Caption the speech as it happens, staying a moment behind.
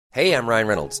Hey, I'm Ryan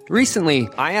Reynolds. Recently,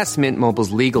 I asked Mint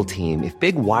Mobile's legal team if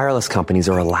big wireless companies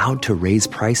are allowed to raise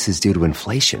prices due to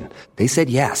inflation. They said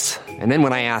yes. And then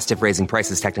when I asked if raising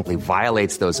prices technically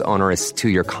violates those onerous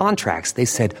two-year contracts, they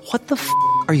said, "What the f***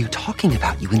 are you talking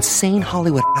about, you insane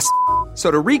Hollywood ass?" So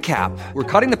to recap, we're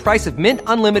cutting the price of Mint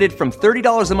Unlimited from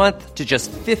 $30 a month to just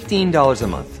 $15 a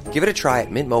month. Give it a try at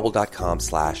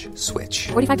mintmobile.com/switch.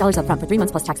 $45 up front for 3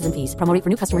 months plus taxes and fees. Promo rate for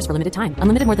new customers for limited time.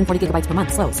 Unlimited more than 40 gigabytes per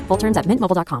month. Slows full terms at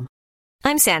mintmobile.com.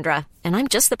 I'm Sandra, and I'm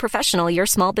just the professional your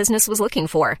small business was looking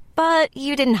for. But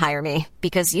you didn't hire me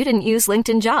because you didn't use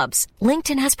LinkedIn Jobs.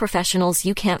 LinkedIn has professionals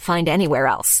you can't find anywhere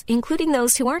else, including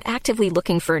those who aren't actively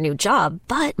looking for a new job,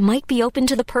 but might be open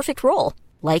to the perfect role,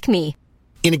 like me.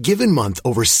 In a given month,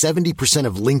 over 70%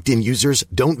 of LinkedIn users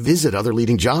don't visit other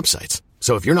leading job sites.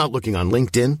 So if you're not looking on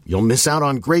LinkedIn, you'll miss out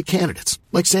on great candidates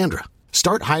like Sandra.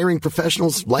 Start hiring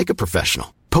professionals like a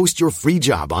professional. Post your free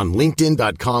job on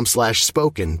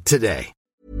linkedin.com/spoken today.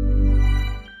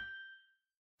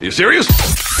 Are you serious?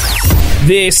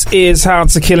 This is How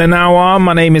to Kill an Hour.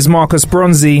 My name is Marcus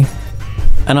Bronzy.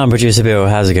 And I'm producer Bill.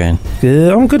 How's it going?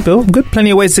 Good. I'm good, Bill. I'm good. Plenty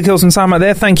of ways to kill some time out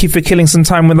there. Thank you for killing some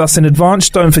time with us in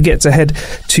advance. Don't forget to head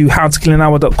to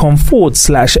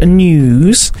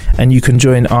howtokillanhour.com/news and you can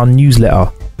join our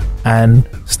newsletter and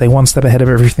stay one step ahead of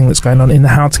everything that's going on in the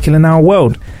How to Kill an Hour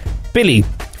world. Billy,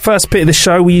 first bit of the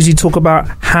show, we usually talk about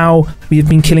how we have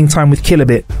been killing time with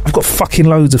Killabit. I've got fucking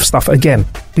loads of stuff again.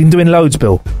 Been doing loads,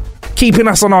 Bill. Keeping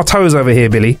us on our toes over here,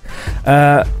 Billy.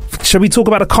 Shall we talk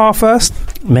about a car first?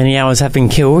 Many hours have been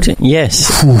killed.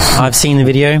 Yes. I've seen the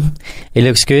video. It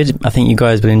looks good. I think you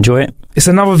guys will enjoy it. It's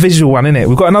another visual one, isn't it?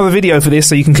 We've got another video for this,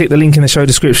 so you can click the link in the show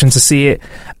description to see it.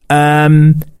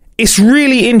 It's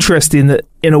really interesting that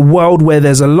in a world where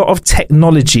there's a lot of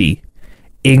technology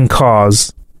in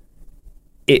cars,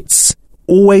 it's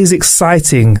always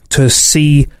exciting to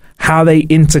see how they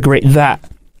integrate that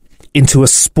into a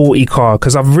sporty car.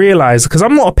 Because I've realised, because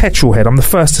I'm not a petrol head, I'm the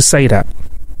first to say that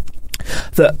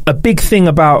a big thing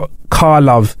about car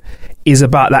love is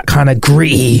about that kind of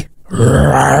gritty,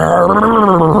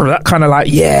 that kind of like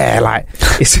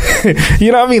it's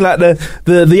you know what I mean, like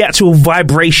the actual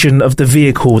vibration of the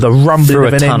vehicle, the rumbling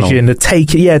of an engine, the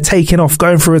taking off,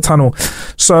 going through a tunnel.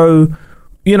 So,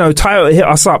 you know, Toyota hit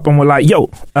us up and we're like, yo,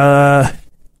 do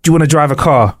you want to drive a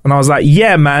car? And I was like,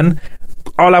 yeah, man,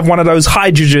 I'll have one of those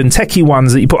hydrogen techie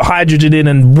ones that you put hydrogen in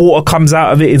and water comes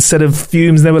out of it instead of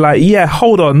fumes. And they were like, yeah,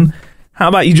 hold on, how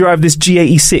about you drive this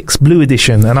G86 Blue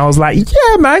Edition? And I was like,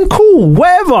 yeah, man, cool,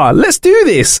 whatever, let's do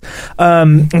this.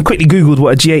 And quickly Googled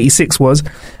what a G86 was.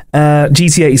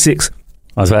 GT86.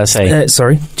 I was about to say.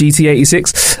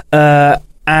 GT86.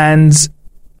 And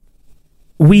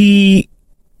we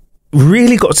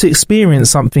really got to experience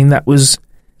something that was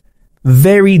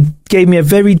gave me a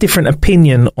very different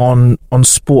opinion on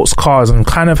sports cars and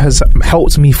kind of has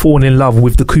helped me fall in love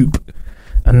with the coupe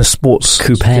and the sports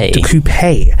coupe, the coupe,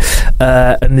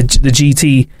 and the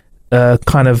GT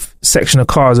kind of section of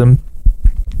cars. And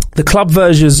the club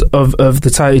versions of the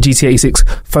Toyota GT86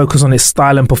 focus on its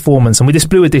style and performance. And with this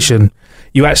Blue Edition,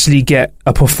 you actually get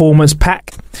a performance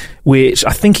pack, which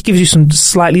I think it gives you some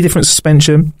slightly different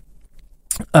suspension.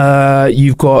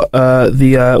 You've got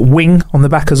the wing on the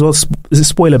back as well. Is it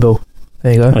spoiler, Bill?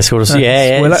 There you go. Spoiler. So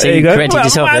there you go. Corrected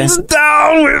yourself there.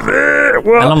 Down with it.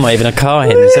 Well, and I'm not even a car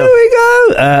head myself. There we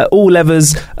go. All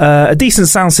levers, a decent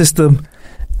sound system,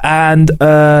 and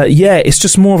it's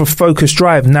just more of a focused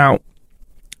drive. Now,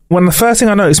 the first thing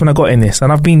I noticed when I got in this,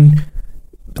 and I've been,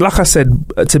 like I said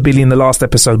to Billy in the last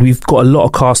episode, we've got a lot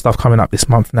of car stuff coming up this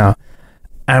month now,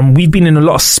 and we've been in a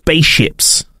lot of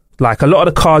spaceships. Like, a lot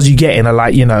of the cars you get in are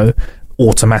like, you know,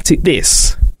 automatic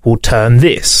this, will turn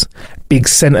this, big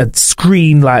centered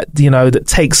screen, like, you know, that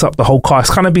takes up the whole car. It's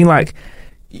kind of been like,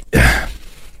 yeah,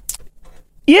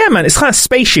 man, it's kind of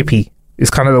spaceshipy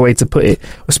is kind of the way to put it,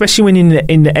 especially when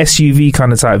in the SUV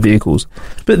kind of type vehicles.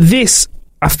 But this,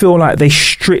 I feel like they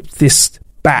stripped this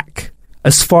back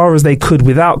as far as they could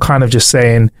without kind of just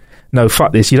saying, no,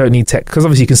 fuck this, you don't need tech. Because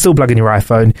obviously you can still plug in your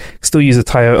iPhone, still use a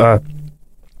Toyota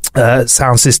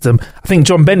sound system. I think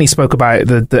John Bentley spoke about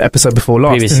it the episode before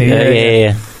last. Previously,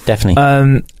 yeah, definitely.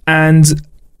 And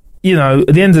you know,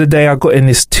 at the end of the day, I got in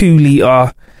this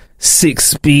 2-litre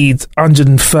 6-speed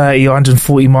 130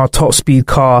 140 mile top speed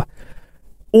car.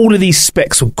 All of these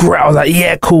specs were great. I was like,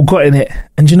 yeah, cool, got in it.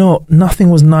 And you know what? Nothing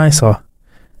was nicer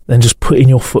than just putting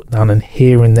your foot down and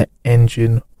hearing the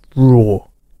engine roar.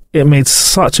 It made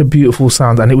such a beautiful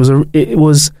sound, and it was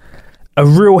a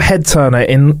real head turner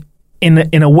in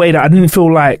a way that I didn't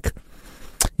feel like,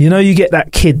 you know, you get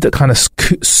that kid that kind of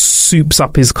soups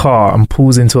up his car and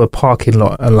pulls into a parking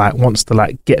lot and like wants to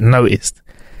like get noticed,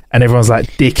 and everyone's like,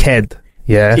 dickhead.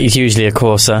 Yeah. It's usually a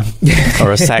Corsa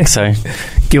or a Saxo.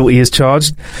 Guilty as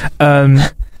charged.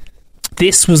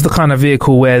 This was the kind of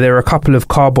vehicle where there were a couple of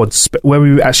cardboards where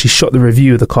we actually shot the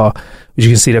review of the car, which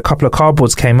you can see a couple of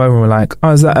cardboards came over and were like,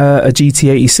 oh, is that a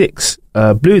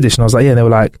GT86 Blue Edition? I was like, yeah. And they were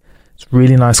like, it's a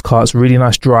really nice car. It's a really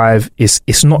nice drive.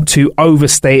 It's not too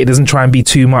overstated. It doesn't try and be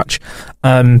too much.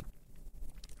 And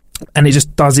it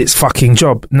just does its fucking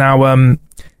job. Now,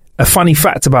 a funny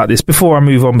fact about this, before I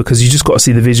move on, because you just got to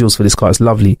see the visuals for this car. It's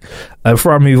lovely.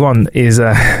 Before I move on, is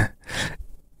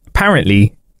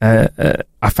apparently...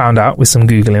 I found out with some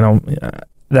Googling on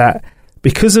that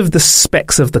because of the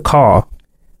specs of the car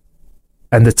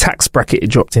and the tax bracket it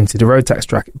dropped into, the road tax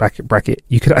bracket,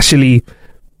 you could actually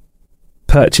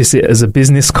purchase it as a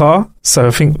business car. So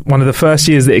I think one of the first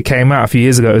years that it came out a few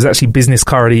years ago, it was actually business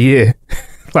car of the year.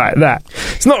 Like that.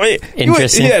 It's not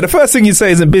interesting. Yeah, the first thing you'd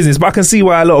say isn't business, but I can see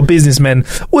why a lot of businessmen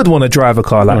would want to drive a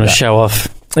car like that. Want to show off.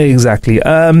 Exactly. So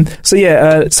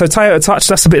Toyota Touch,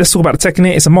 let's talk about the tech in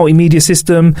it. It's a multimedia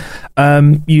system.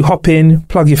 You hop in,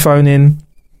 plug your phone in,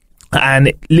 and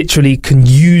it literally can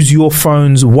use your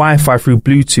phone's Wi-Fi through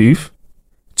Bluetooth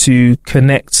to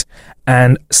connect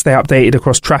and stay updated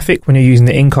across traffic when you're using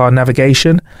the in-car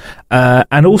navigation.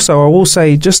 And also, I will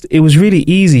say, it was really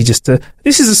easy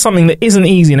this is something that isn't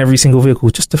easy in every single vehicle,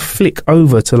 just to flick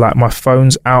over to like my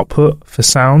phone's output for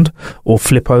sound or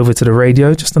flip over to the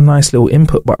radio, just a nice little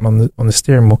input button on the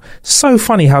steering wheel. So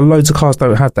funny how loads of cars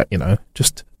don't have that,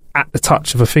 just at the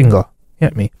touch of a finger.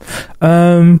 Get me?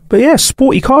 But yeah,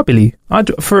 sporty car, Billy.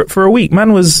 For a week, man,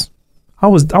 I was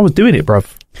doing it,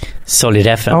 bruv. Solid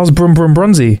effort. I was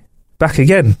bronzy. Back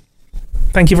again.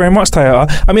 Thank you very much,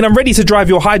 Toyota. I mean, I'm ready to drive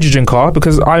your hydrogen car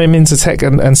because I am into tech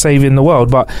and saving the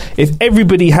world. But if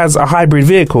everybody has a hybrid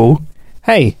vehicle,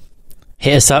 hey,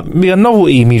 hit us up. Be a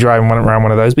novelty me driving around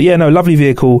one of those. But yeah, no, lovely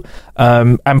vehicle.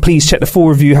 And please check the full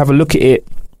review, have a look at it,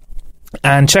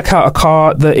 and check out a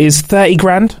car that is 30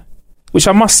 grand, which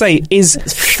I must say is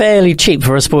fairly cheap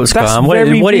for a sports car. And what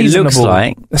it looks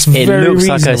like,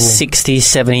 like a 60,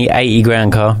 70, 80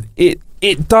 grand car.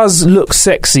 It does look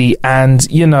sexy, and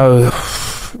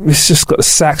it's just got the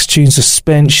Sax tuned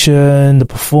suspension, the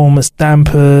performance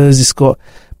dampers, it's got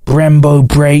Brembo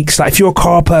brakes. Like, if you're a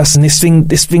car person, this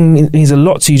thing means a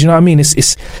lot to you. Do you know what I mean?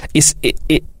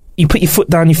 It you put your foot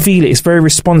down, you feel it. It's very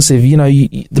responsive.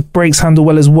 The brakes handle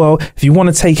well as well. If you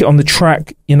want to take it on the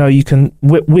track, you can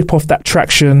whip off that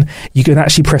traction. You can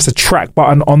actually press a track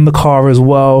button on the car as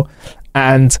well,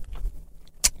 and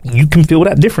you can feel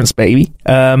that difference, baby.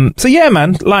 So yeah,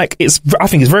 man, I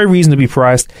think it's very reasonably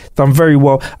priced, done very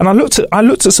well. And I looked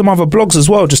at some other blogs as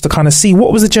well, just to kind of see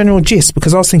what was the general gist,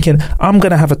 because I was thinking I'm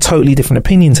going to have a totally different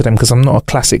opinion to them because I'm not a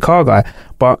classic car guy,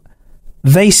 but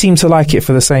they seem to like it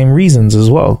for the same reasons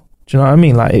as well. Do you know what I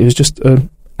mean? Like, it was just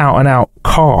an out and out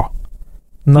car,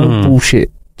 no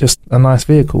bullshit, just a nice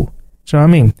vehicle. Do you know what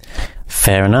I mean?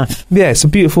 Fair enough. Yeah, it's a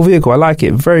beautiful vehicle. I like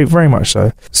it very, very much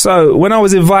so. So when I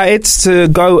was invited to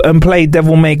go and play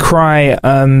Devil May Cry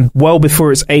well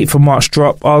before its 8th of March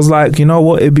drop, I was like, you know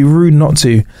what, it'd be rude not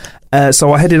to.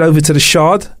 So I headed over to the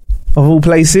Shard, of all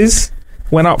places,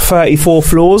 went up 34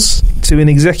 floors to an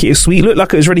executive suite. Looked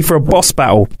like it was ready for a boss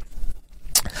battle.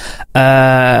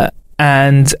 And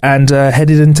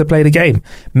headed in to play the game.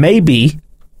 Maybe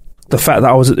the fact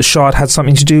that I was at the Shard had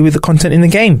something to do with the content in the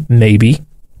game. Maybe.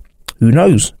 Who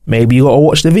knows? Maybe you got to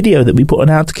watch the video that we put on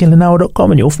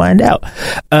howtokillanhour.com and you'll find out.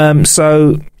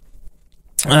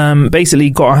 Basically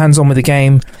got our hands on with the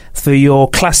game for your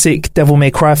classic Devil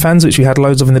May Cry fans, which we had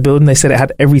loads of in the building. They said it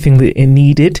had everything that it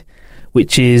needed,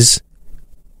 which is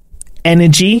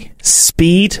energy,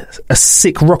 speed, a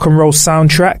sick rock and roll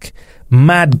soundtrack,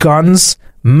 mad guns,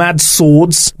 mad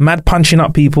swords, mad punching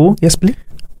up people. Yes, please?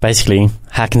 Basically,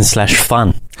 hack and slash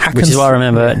fun. Which is why I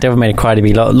remember Devil May Cry to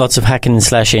be lots of hacking and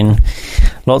slashing,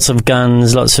 lots of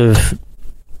guns, lots of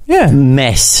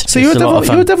mess. So you're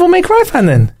a Devil May Cry fan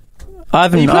then? I've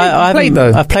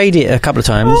played it a couple of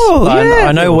times. Oh, yeah.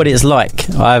 I know what it's like.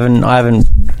 I haven't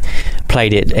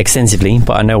played it extensively,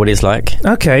 but I know what it's like.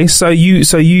 Okay, so you've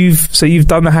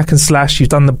done the hack and slash, you've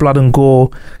done the blood and gore,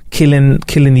 killing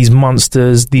these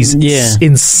monsters, these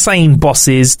insane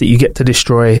bosses that you get to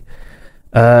destroy.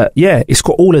 It's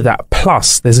got all of that.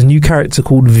 Plus, there's a new character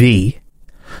called V,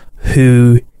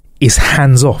 who is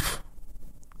hands off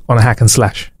on a hack and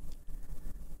slash.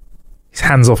 He's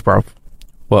hands off, bro.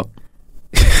 What?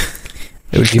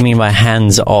 What do you mean by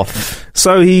hands off?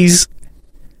 So he's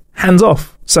hands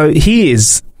off. So he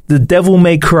is the Devil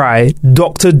May Cry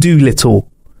Dr. Dolittle.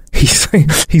 He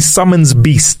summons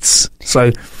beasts.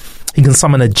 So he can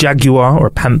summon a jaguar or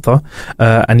a panther,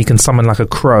 and he can summon like a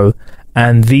crow.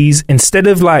 And these, instead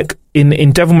of like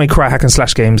in Devil May Cry hack and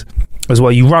slash games as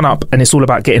well, you run up and it's all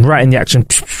about getting right in the action,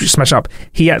 smash up.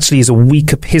 He actually is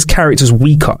his character's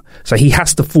weaker, so he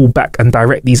has to fall back and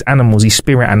direct these animals, these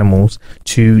spirit animals,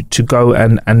 to go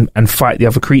and fight the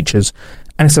other creatures.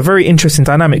 And it's a very interesting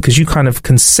dynamic because you kind of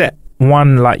can set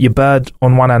one, like your bird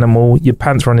on one animal, your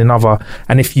panther on another,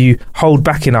 and if you hold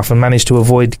back enough and manage to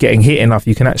avoid getting hit enough,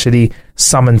 you can actually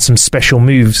summon some special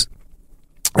moves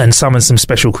and summon some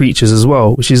special creatures as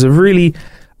well, which is a really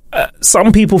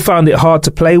some people found it hard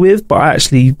to play with, but I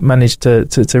actually managed to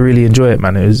really enjoy it,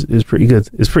 man. It was pretty good.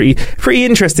 It's pretty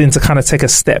interesting to kind of take a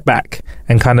step back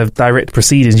and kind of direct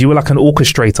proceedings. You were like an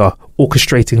orchestrator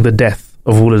orchestrating the death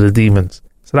of all of the demons.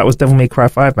 So that was Devil May Cry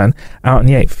 5, man, out on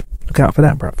the 8th. Look out for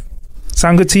that, bruv.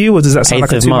 Sound good to you, or does that sound like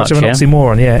too much of an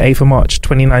oxymoron? Yeah, 8th of March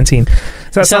 2019.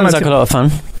 It sounds like a lot of fun.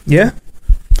 Yeah?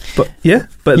 But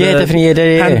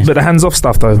definitely. But the hands-off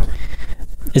stuff, though.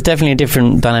 It's definitely a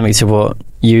different dynamic to what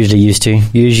you're usually used to.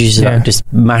 You're usually like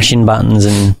just mashing buttons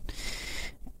and,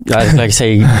 like I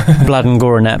say, blood and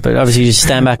gore and that. But obviously, you just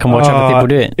stand back and watch other people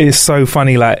do it. It's so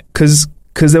funny, like, because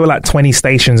there were like 20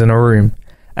 stations in a room,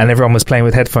 and everyone was playing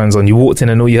with headphones on. You walked in,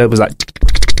 and all you heard was like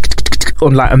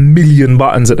on like a million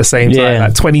buttons at the same time,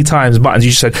 like 20 times buttons.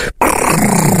 You just said.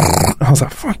 I was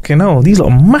like, fucking hell, these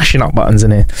lot are mashing up buttons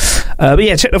in here. But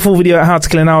yeah, check the full video at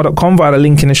howtokillanhour.com via the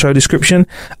link in the show description.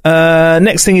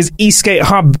 Next thing is Eastgate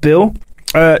Hub, Bill.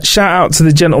 Shout out to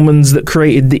the gentlemen that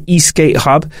created the Eastgate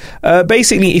Hub.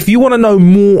 Basically, if you want to know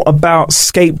more about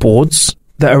skateboards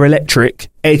that are electric,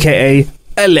 aka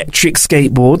electric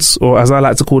skateboards, or as I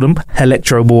like to call them,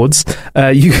 electro boards,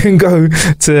 you can go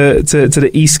to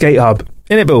the Eastgate Hub.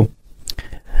 Innit, Bill?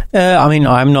 I mean,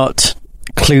 I'm not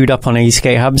clued up on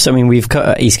Eastgate Hubs. I mean, we've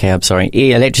electric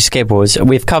skateboards.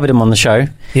 We've covered them on the show.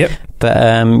 Yep.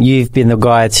 But you've been the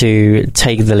guy to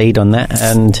take the lead on that,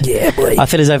 and yeah, boy. I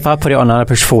feel as though if I put it on and I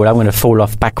push forward, I'm going to fall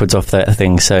off backwards off that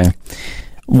thing. So,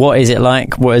 what is it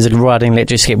like? What is riding an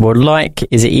electric skateboard like?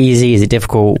 Is it easy? Is it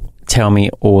difficult? Tell me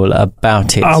all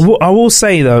about it. I will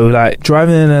say though, like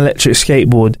driving an electric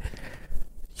skateboard,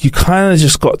 you kind of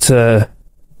just got to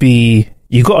be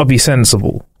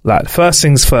sensible. Like, first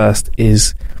things first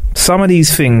is some of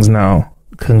these things now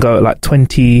can go at like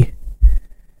 20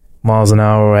 miles an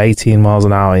hour or 18 miles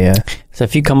an hour, yeah. So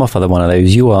if you come off of one of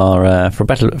those, you are, for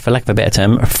lack of a better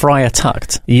term, fryer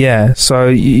tucked. Yeah, so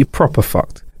you're proper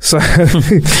fucked. So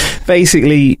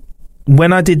basically,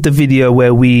 when I did the video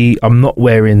where I'm not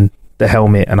wearing the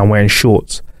helmet and I'm wearing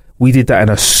shorts, we did that in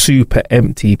a super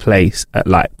empty place at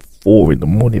like 4 in the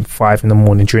morning, 5 in the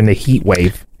morning during the heat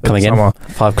wave. Come again? Summer.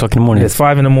 5 o'clock in the morning. It's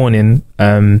 5 in the morning.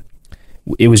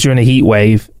 It was during a heat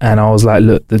wave, and I was like,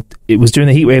 look, it was during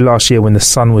the heat wave last year when the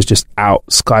sun was just out,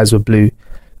 skies were blue.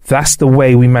 That's the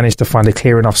way we managed to find a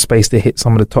clear enough space to hit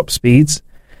some of the top speeds.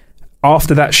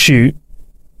 After that shoot,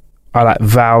 I like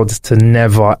vowed to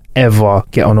never ever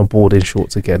get on a board in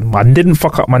shorts again. I didn't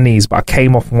fuck up my knees, but I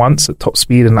came off once at top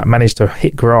speed and like managed to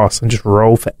hit grass and just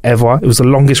roll forever. It was the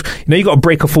longest. You got to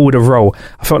break a forward of roll.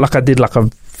 I felt like I did like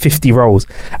 50 rolls,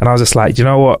 and I was just like, you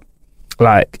know what?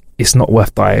 Like, it's not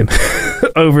worth dying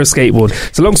over a skateboard.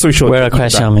 So long story short, wear a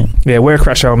crash helmet. Yeah, wear a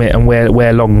crash helmet and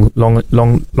wear long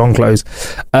clothes.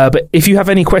 But if you have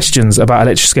any questions about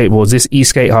electric skateboards, this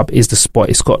Eastgate Hub is the spot.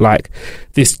 It's got like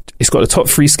this. It's got the top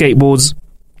 3 skateboards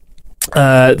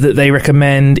that they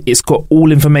recommend. It's got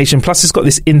all information. Plus, it's got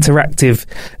this interactive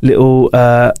little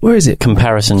where is it?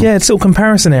 Comparison. Yeah, it's a little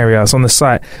comparison area. It's on the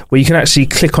site where you can actually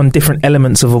click on different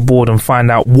elements of a board and find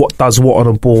out what does what on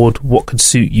a board, what could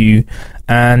suit you.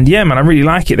 And yeah, man, I really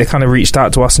like it. They kind of reached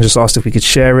out to us and just asked if we could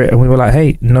share it, and we were like,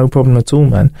 hey, no problem at all,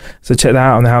 man. So check that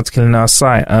out on the How to Kill an Hour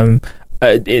site.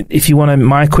 If you want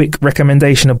my quick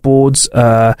recommendation of boards,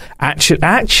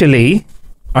 actually,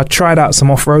 I tried out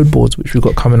some off-road boards, which we've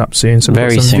got coming up soon. So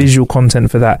we've got some visual content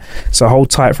for that. So hold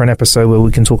tight for an episode where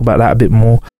we can talk about that a bit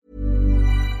more.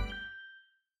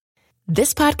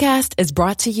 This podcast is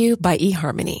brought to you by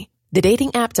eHarmony, the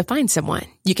dating app to find someone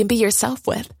you can be yourself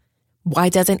with. Why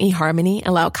doesn't eHarmony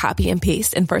allow copy and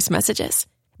paste in first messages?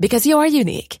 Because you are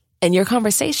unique, and your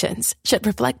conversations should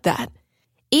reflect that.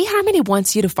 eHarmony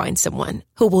wants you to find someone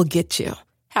who will get you.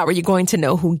 How are you going to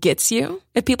know who gets you?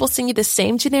 If people send you the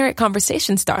same generic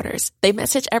conversation starters they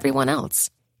message everyone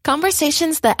else.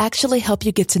 Conversations that actually help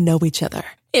you get to know each other.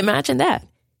 Imagine that.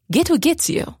 Get who gets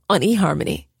you on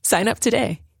eHarmony. Sign up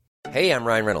today. Hey, I'm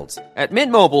Ryan Reynolds. At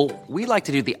Mint Mobile, we like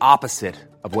to do the opposite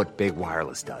of what Big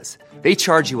Wireless does. They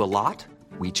charge you a lot,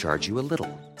 we charge you a little.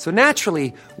 So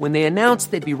naturally, when they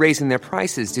announced they'd be raising their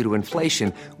prices due to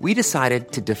inflation, we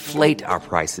decided to deflate our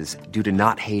prices due to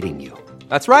not hating you.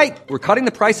 That's right. We're cutting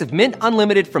the price of Mint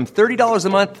Unlimited from $30 a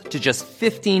month to just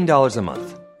 $15 a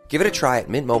month. Give it a try at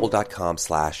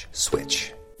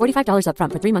mintmobile.com/switch. $45 up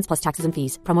front for 3 months plus taxes and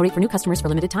fees. Promo rate for new customers for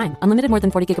limited time. Unlimited more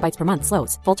than 40 gigabytes per month.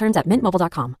 Slows full terms at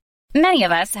mintmobile.com. Many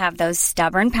of us have those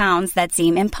stubborn pounds that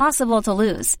seem impossible to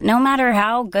lose, no matter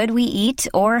how good we eat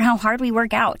or how hard we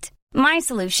work out. My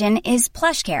solution is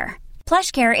PlushCare.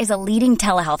 PlushCare is a leading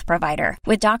telehealth provider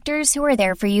with doctors who are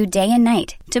there for you day and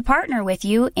night to partner with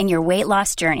you in your weight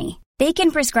loss journey. They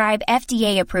can prescribe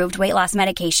FDA-approved weight loss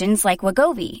medications like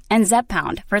Wegovy and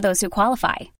Zepbound for those who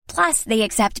qualify. Plus, they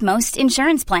accept most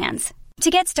insurance plans. To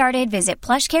get started, visit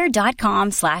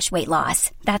plushcare.com/weight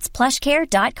loss. That's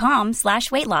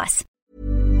plushcare.com/weight loss.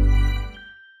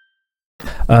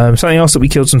 Something else that we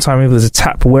killed some time with was a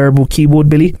Tap wearable keyboard,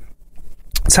 Billy.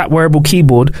 Tap wearable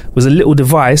keyboard was a little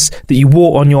device that you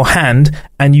wore on your hand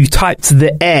and you typed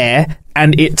the air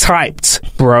and it typed,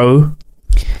 bro.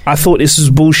 I thought this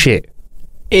was bullshit.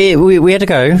 We had to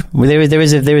go. There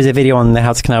is a video on the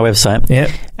How to Canal website. Yeah.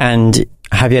 And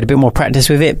have you had a bit more practice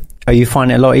with it? Or you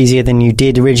find it a lot easier than you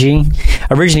did originally?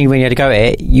 Originally, when you had to go at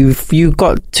it, you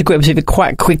got to grips with it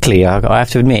quite quickly. I have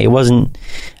to admit, it wasn't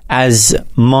as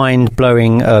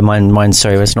mind-blowing.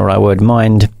 Sorry, that's not the right word.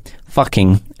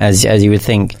 Mind-fucking as you would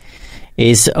think.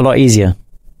 It's a lot easier.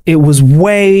 It was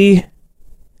way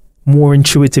more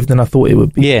intuitive than I thought it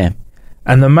would be. Yeah.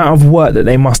 And the amount of work that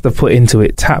they must have put into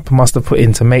it, Tap must have put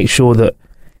in to make sure that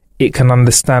it can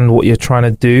understand what you're trying to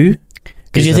do.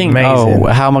 Because you think, amazing.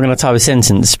 How am I going to type a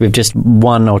sentence with just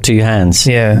one or two hands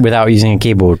without using a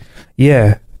keyboard?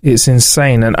 Yeah, it's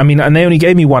insane. And I mean, and they only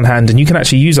gave me one hand, and you can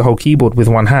actually use a whole keyboard with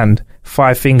one hand,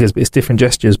 5 fingers, but it's different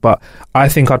gestures. But I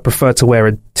think I'd prefer to wear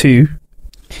a 2.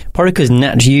 Probably because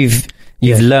naturally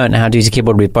you've learned how to use a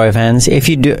keyboard with both hands. If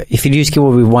you use a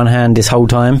keyboard with one hand this whole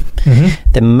time,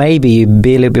 then maybe you'd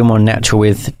be a little bit more natural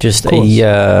with just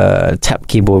a tap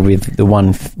keyboard with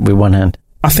one hand.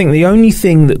 I think the only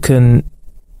thing that can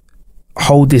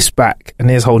hold this back,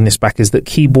 and is holding this back, is that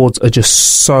keyboards are just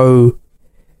so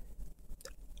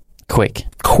quick,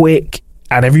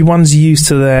 and everyone's used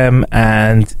to them,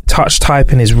 and touch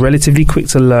typing is relatively quick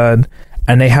to learn,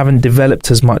 and they haven't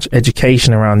developed as much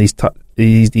education around these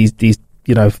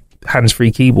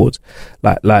hands-free keyboards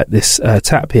like this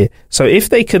Tap here. So if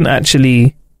they can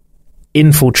actually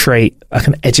infiltrate like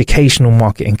an educational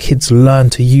market and kids learn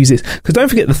to use it, because don't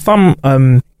forget the thumb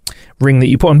ring that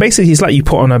you put on, basically it's like you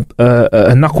put on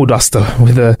a knuckle duster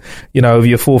with with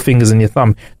your 4 fingers and your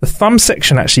thumb. The thumb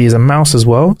section actually is a mouse as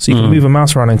well, so you can move a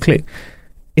mouse around and click.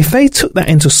 If they took that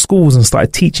into schools and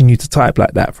started teaching you to type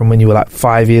like that from when you were like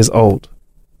 5 years old,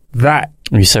 that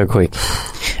would be so quick.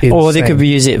 Insane. Or they could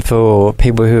use it for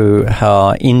people who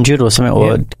are injured or something,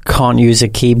 or can't use a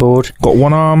keyboard, got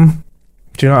one arm.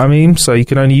 Do you know what I mean? So you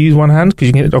can only use one hand because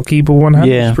you can get a keyboard with one hand.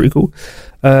 Yeah. It's pretty cool.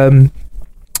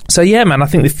 So yeah, man, I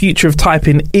think the future of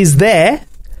typing is there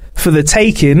for the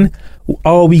taking.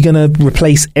 Are we going to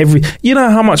replace you know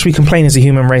how much we complain as a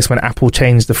human race when Apple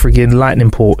changed the friggin'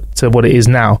 lightning port to what it is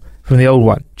now from the old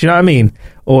one? Do you know what I mean?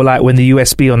 Or like when the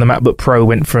USB on the MacBook Pro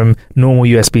went from normal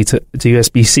USB to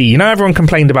USB-C. You know, everyone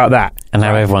complained about that. And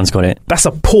now everyone's got it. That's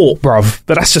a port, bruv.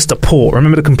 But that's just a port.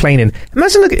 Remember the complaining.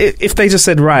 Imagine if they just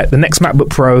said, right, the next MacBook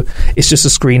Pro, it's just a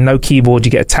screen, no keyboard,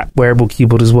 you get a Tap wearable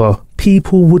keyboard as well.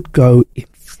 People would go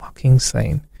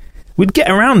insane. We'd get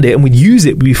around it and we'd use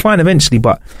it. We'd be fine eventually,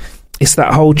 but it's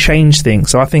that whole change thing.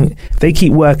 So I think if they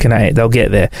keep working at it, they'll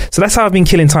get there. So that's how I've been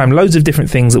killing time. Loads of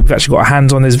different things that we've actually got our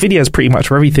hands on. There's videos pretty much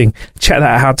for everything. Check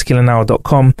that at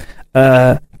howtokillanhour.com.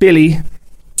 Billy,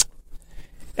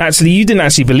 actually, you didn't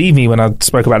actually believe me when I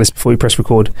spoke about this before we press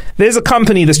record. There's a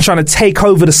company that's trying to take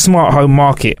over the smart home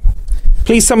market.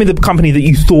 Please tell me the company that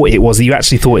you thought it was, that you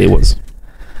actually thought it was.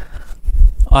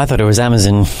 I thought it was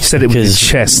Amazon. You said it with your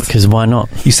chest. Because why not?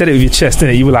 You said it with your chest,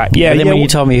 didn't it? You were like, yeah. But then when you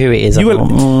told me who it is, you were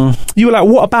like,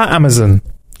 what about Amazon?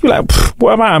 You were like,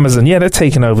 what about Amazon? Yeah, they're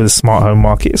taking over the smart home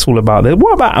market. It's all about that.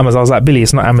 What about Amazon? I was like, Billy,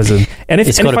 it's not Amazon. And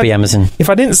it's got to be Amazon. If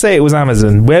I didn't say it was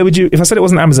Amazon, if I said it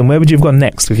wasn't Amazon, where would you have gone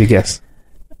next with your guess?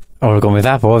 I would have gone with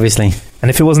Apple, obviously.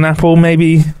 And if it wasn't Apple,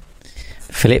 maybe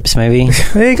Philips, maybe.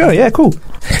 There you go. Yeah, cool.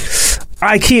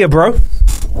 IKEA, bro.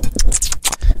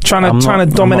 Trying to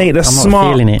dominate the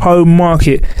smart home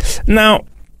market. Now,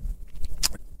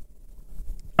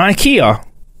 IKEA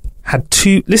had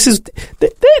 2.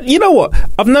 You know what?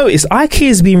 I've noticed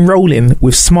IKEA's been rolling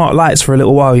with smart lights for a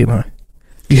little while. You know,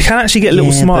 you can actually get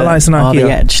little smart lights in IKEA. Are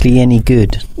they actually any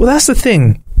good? Well, that's the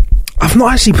thing. I've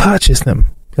not actually purchased them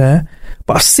there,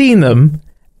 but I've seen them,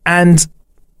 and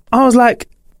I was like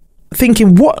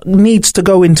thinking, what needs to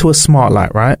go into a smart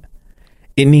light? Right?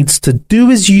 It needs to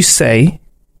do as you say,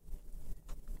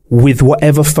 with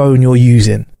whatever phone you're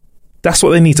using. That's what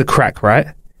they need to crack, right?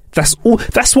 That's all.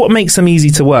 That's what makes them easy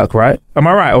to work, right? Am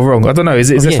I right or wrong? I don't know. Is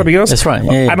there something else? That's right.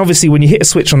 Yeah. And obviously, when you hit a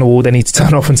switch on the wall, they need to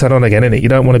turn off and turn on again, innit? You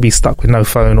don't want to be stuck with no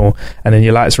phone, and then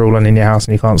your lights are all on in your house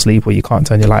and you can't sleep, or you can't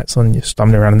turn your lights on and you're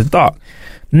stumbling around in the dark.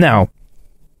 Now,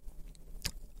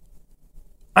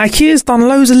 IKEA's done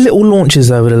loads of little launches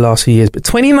over the last few years, but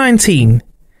 2019,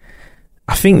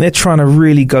 I think they're trying to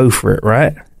really go for it,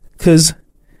 right? Because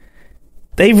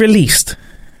they released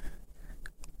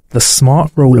the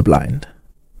smart roller blind.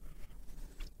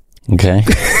 Okay.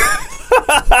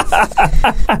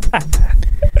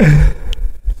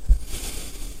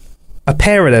 A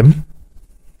pair of them,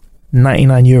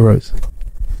 €99.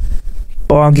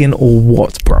 Bargain or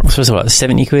what, bro? So it's what,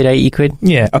 70 quid, 80 quid?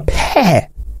 Yeah, a pair.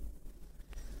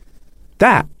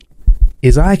 That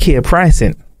is IKEA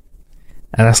pricing.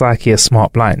 And that's IKEA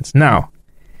smart blinds. Now,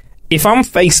 if I'm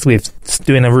faced with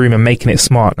doing a room and making it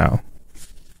smart now,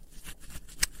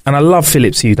 and I love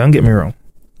Philips Hue, don't get me wrong.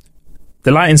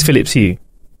 The lighting's Philips Hue,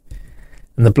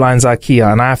 and the blind's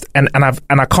IKEA,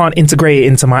 and I can't integrate it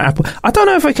into my Apple. I don't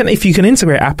know if you can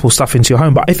integrate Apple stuff into your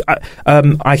home, but if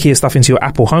IKEA stuff into your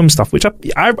Apple Home stuff, which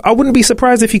I wouldn't be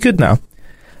surprised if you could now.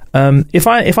 If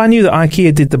I knew that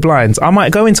IKEA did the blinds, I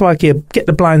might go into IKEA, get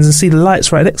the blinds, and see the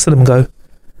lights right next to them, and go,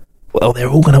 well, they're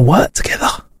all going to work together.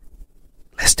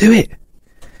 Let's do it.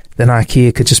 Then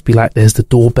IKEA could just be like, there's the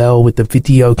doorbell with the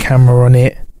video camera on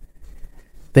it.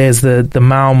 There's the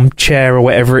Malm chair or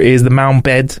whatever it is, the Malm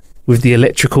bed with the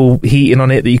electrical heating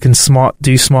on it that you can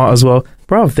do smart as well.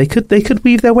 Bruv, they could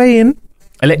weave their way in.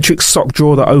 Electric sock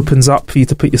drawer that opens up for you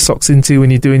to put your socks into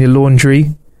when you're doing your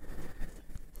laundry.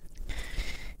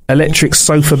 Electric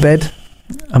sofa bed.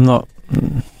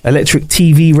 Electric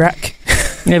TV rack.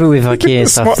 Yeah, but with IKEA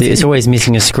stuff, it's always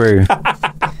missing a screw.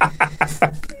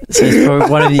 So it's probably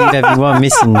one of the one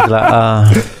missing.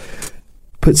 Like,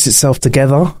 puts itself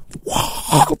together.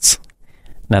 What?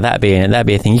 Now that'd be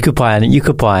a thing. You could buy an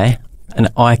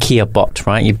IKEA bot,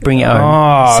 right? You bring it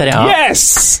home, set it up.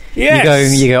 Yes. You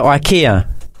go IKEA.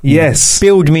 Yes.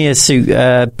 Build me a suit.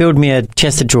 Build me a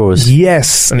chest of drawers.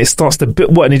 Yes, and it starts to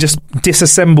and it just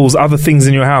disassembles other things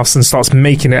in your house and starts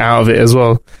making it out of it as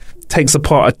well. Takes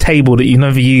apart a table that you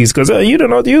never use, goes, you don't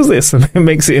know how to use this, and it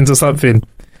makes it into something.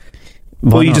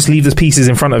 Or you just leave the pieces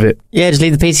in front of it. Yeah, just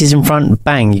leave the pieces in front.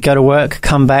 Bang, you go to work,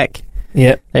 come back.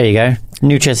 Yeah, there you go.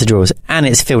 New chest of drawers, and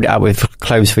it's filled up with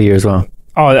clothes for you as well.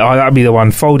 Oh, that'd be the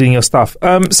one, folding your stuff.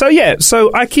 So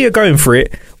IKEA going for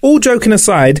it. All joking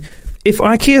aside, if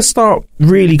IKEA start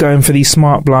really going for these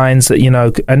smart blinds that,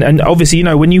 and obviously,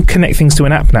 when you connect things to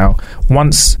an app now,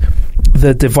 once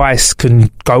the device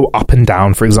can go up and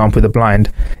down, for example, with a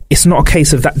blind, it's not a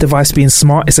case of that device being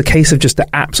smart. It's a case of just the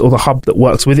apps or the hub that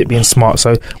works with it being smart.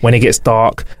 So when it gets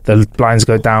dark, the blinds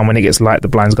go down. When it gets light, the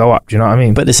blinds go up. Do you know what I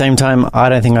mean? But at the same time, I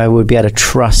don't think I would be able to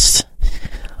trust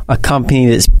a company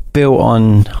that's built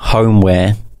on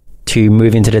homeware to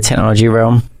move into the technology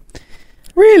realm.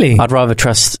 Really? I'd rather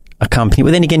trust a company. But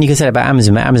then again, you can say about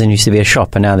Amazon. Amazon used to be a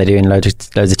shop, and now they're doing loads of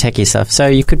techie stuff. So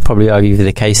you could probably argue for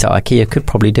the case that IKEA could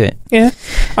probably do it. Yeah.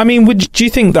 I mean, do you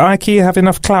think that IKEA have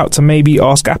enough clout to maybe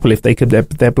ask Apple if they could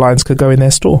their blinds could go in their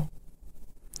store?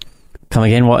 Come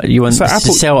again? What you want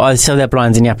to sell their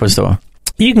blinds in the Apple store?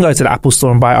 You can go to the Apple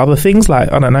store and buy other things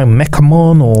like, I don't know,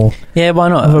 Mechamon or... Yeah, why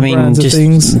not? I mean, just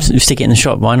stick it in the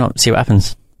shop. Why not? See what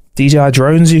happens. DJI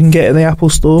drones you can get in the Apple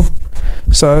store.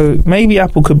 So maybe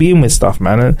Apple could be in with stuff,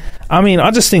 man. And I mean, I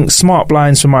just think smart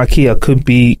blinds from IKEA could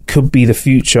be the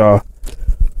future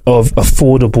of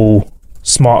affordable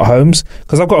smart homes.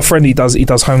 Because I've got a friend, he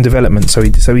does home development. So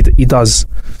he does...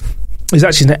 He's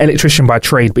actually an electrician by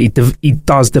trade, but he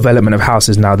does development of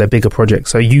houses now. They're bigger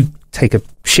projects. So you take a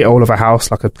shithole of a house,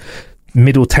 like a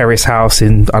middle terrace house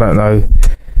in, I don't know,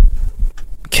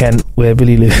 Kent, where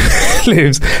Billy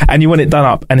lives, and you want it done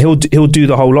up, and he'll do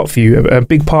the whole lot for you. A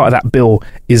big part of that bill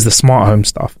is the smart home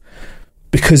stuff,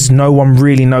 because no one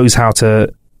really knows how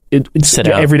to...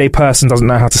 The everyday person doesn't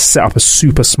know how to set up a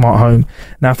super smart home.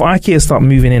 Now, if IKEA start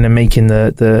moving in and making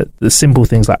the simple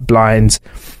things like blinds,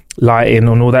 lighting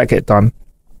and all that get done,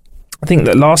 I think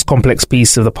the last complex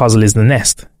piece of the puzzle is the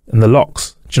Nest and the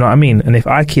locks. Do you know what I mean? And if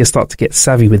IKEA start to get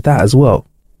savvy with that as well,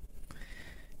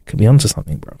 could be onto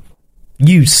something, bro.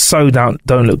 You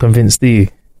don't look convinced, do you?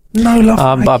 No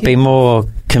love. I'd be more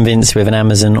convinced with an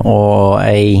Amazon or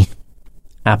a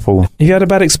Apple. Have you had a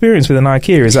bad experience with an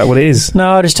IKEA? Is that what it is?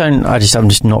 No, I just don't. I'm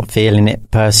just not feeling it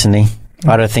personally.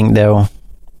 I don't think they'll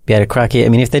be able to crack it. I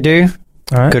mean, if they do,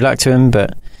 good luck to them.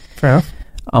 But fair enough.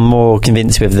 I'm more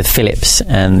convinced with the Philips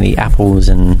and the Apples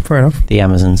and the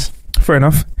Amazons. Fair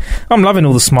enough. I'm loving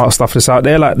all the smart stuff that's out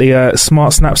there, like the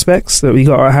smart snap specs that we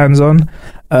got our hands on.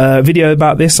 Video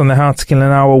about this on the How to Kill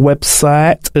an Hour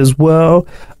website as well.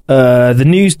 The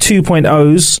new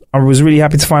 2.0s, I was really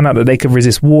happy to find out that they can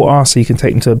resist water, so you can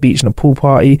take them to a beach and a pool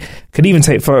party. Could even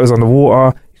take photos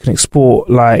underwater. You can export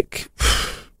like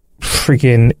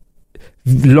freaking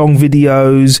long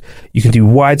videos. You can do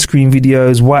widescreen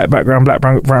videos, white background, black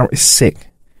background. It's sick.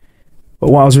 But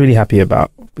what I was really happy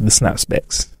about with the snap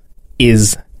specs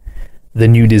is the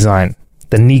new design,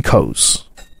 the Nikos.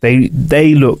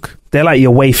 They're like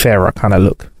your Wayfarer kind of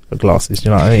look for glasses. Do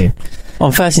you know what I mean?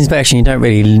 On first inspection, you can't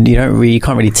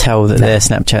really tell that they're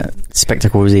Snapchat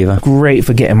spectacles either. Great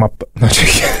for getting my.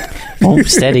 Oh,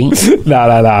 steady.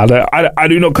 No. I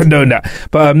do not condone that.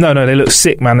 But no, they look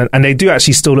sick, man. And they do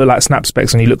actually still look like snap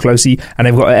specs when you look closely. And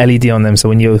they've got an LED on them, so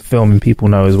when you're filming, people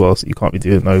know as well. So you can't be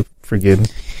doing no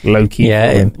friggin' low key.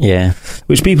 Yeah.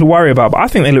 Which people worry about, but I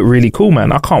think they look really cool,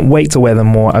 man. I can't wait to wear them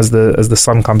more as the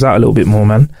sun comes out a little bit more,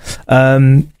 man.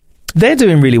 They're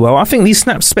doing really well. I think these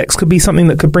snap specs could be something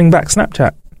that could bring back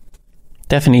Snapchat.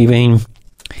 Definitely. I mean,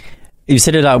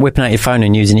 instead of like whipping out your phone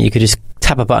and using it, you could just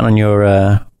tap a button on your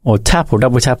or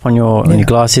double tap on your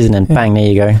glasses, and then bang, there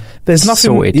you go. There's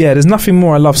nothing. Sorted. Yeah, there's nothing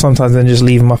more I love sometimes than just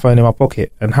leaving my phone in my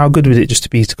pocket. And how good would it just to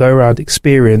be to go around,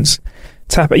 experience,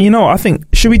 tap it? You know what, I think,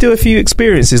 should we do a few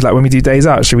experiences like when we do days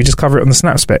out? Should we just cover it on the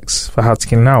snap specs for How to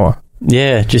Kill an Hour?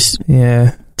 Yeah,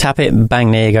 tap it and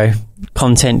bang, there you go.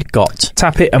 Content got.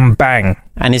 Tap it and bang.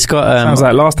 And it's got sounds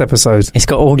like last episode. It's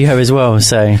got audio as well,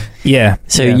 so you'll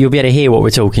be able to hear what we're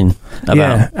talking about.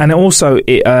 Yeah, and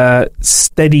it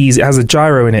steadies. It has a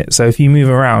gyro in it, so if you move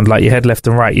around like your head left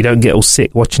and right, you don't get all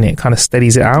sick watching it. It kind of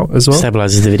steadies it out as well.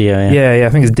 Stabilizes the video. Yeah. I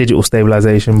think it's digital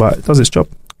stabilization, but it does its job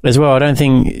as well. I don't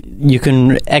think you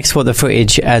can export the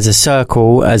footage as a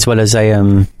circle as well as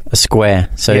a square,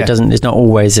 so it doesn't. It's not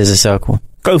always as a circle.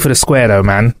 Go for the square though,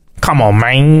 man. Come on,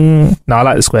 man. No, I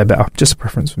like the square better. Just a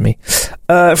preference for me.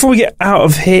 Before we get out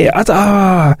of here, I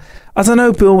don't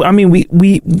know, Bill. I mean, we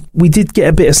did get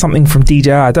a bit of something from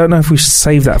DJI. I don't know if we should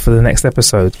save that for the next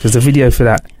episode, because the video for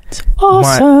that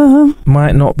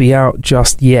might not be out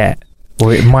just yet,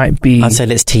 or it might be. I'd say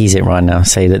let's tease it right now.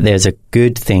 Say that there's a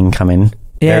good thing coming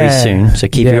very soon. So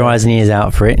keep your eyes and ears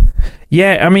out for it.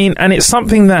 Yeah, I mean, and it's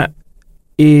something that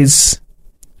is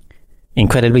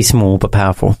incredibly small but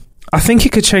powerful. I think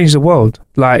it could change the world.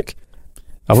 Like,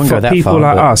 I wouldn't go that people far,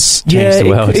 like us. Change the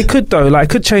world. It could though. Like,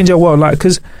 it could change our world. Like,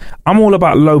 because I'm all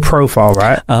about low profile,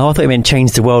 right? Oh, I thought you meant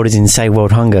change the world as in save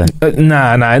world hunger.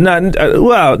 Nah.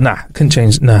 Couldn't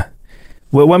change. Nah.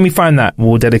 Well, when we find that,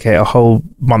 we'll dedicate a whole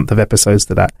month of episodes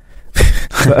to that.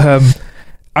 But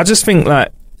I just think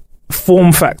like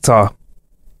form factor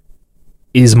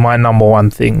is my number one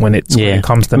thing when it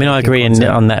comes to. I mean, I agree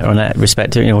on that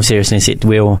respect. In all seriousness, it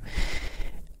will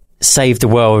save the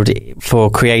world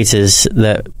for creators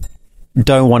that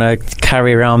don't want to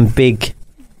carry around big,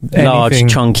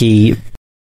 large, chunky.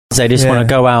 They just want to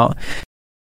go out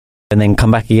and then come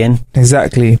back again.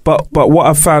 Exactly. But what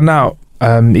I've found out,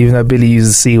 even though Billy used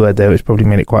the C word there, which probably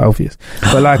made it quite obvious.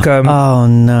 But like, oh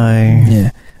no, yeah,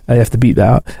 I have to beat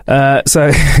that out.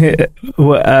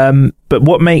 But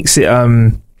what makes it,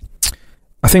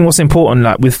 I think what's important,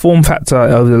 like with form factor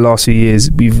over the last few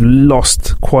years, we've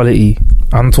lost quality.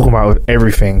 I'm talking about with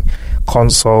everything,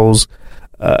 consoles,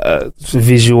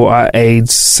 visual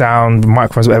aids, sound,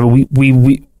 microphones, whatever.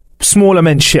 We smaller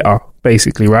meant shitter,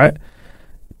 basically, right?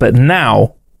 But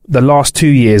now, the last 2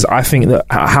 years, I think that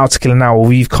How to Kill an Hour,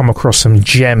 we've come across some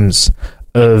gems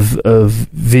of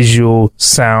visual,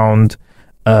 sound,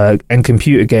 and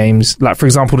computer games. Like, for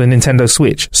example, the Nintendo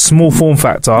Switch, small form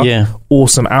factor,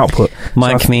 awesome output.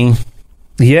 Me.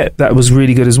 Yeah, that was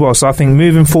really good as well. So I think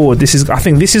moving forward, I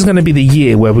think this is going to be the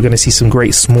year where we're going to see some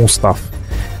great small stuff,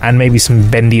 and maybe some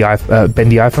bendy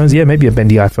iPhones. Yeah, maybe a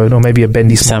bendy iPhone, or maybe a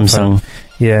bendy Samsung.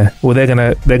 Yeah, well, they're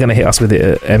gonna hit us with it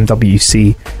at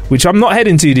MWC, which I'm not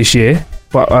heading to this year,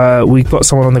 but we've got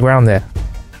someone on the ground there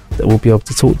that we'll be able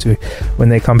to talk to when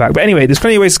they come back. But anyway, there's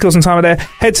plenty of ways to kill some time there.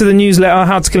 Head to the newsletter,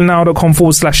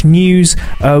 howtokillanhour.com/news.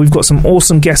 We've got some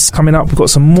awesome guests coming up. We've got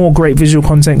some more great visual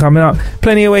content coming up.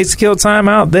 Plenty of ways to kill time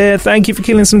out there. Thank you for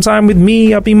killing some time with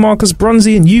me. I've been Marcus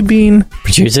Bronzy, and you've been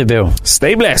Producer Bill.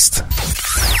 Stay blessed.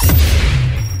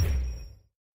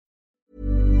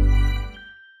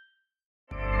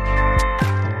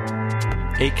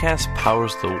 Acast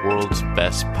powers the world's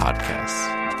best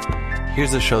podcasts.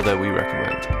 Here's a show that we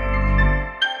recommend.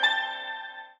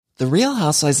 The Real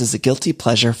Housewives is a guilty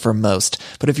pleasure for most,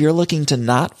 but if you're looking to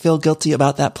not feel guilty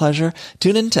about that pleasure,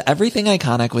 tune in to Everything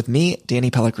Iconic with me,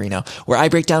 Danny Pellegrino, where I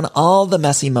break down all the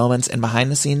messy moments and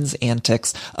behind-the-scenes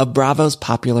antics of Bravo's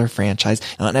popular franchise.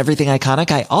 And on Everything Iconic,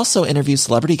 I also interview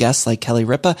celebrity guests like Kelly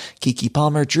Ripa, Keke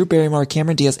Palmer, Drew Barrymore,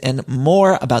 Cameron Diaz, and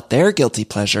more about their guilty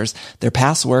pleasures, their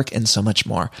past work, and so much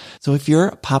more. So if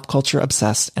you're pop culture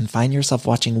obsessed and find yourself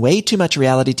watching way too much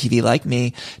reality TV like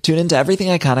me, tune into Everything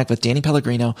Iconic with Danny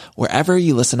Pellegrino wherever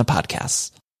you listen to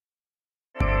podcasts.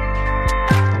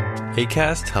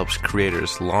 Acast helps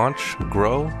creators launch,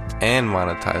 grow, and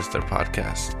monetize their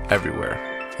podcasts everywhere.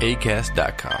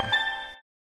 Acast.com.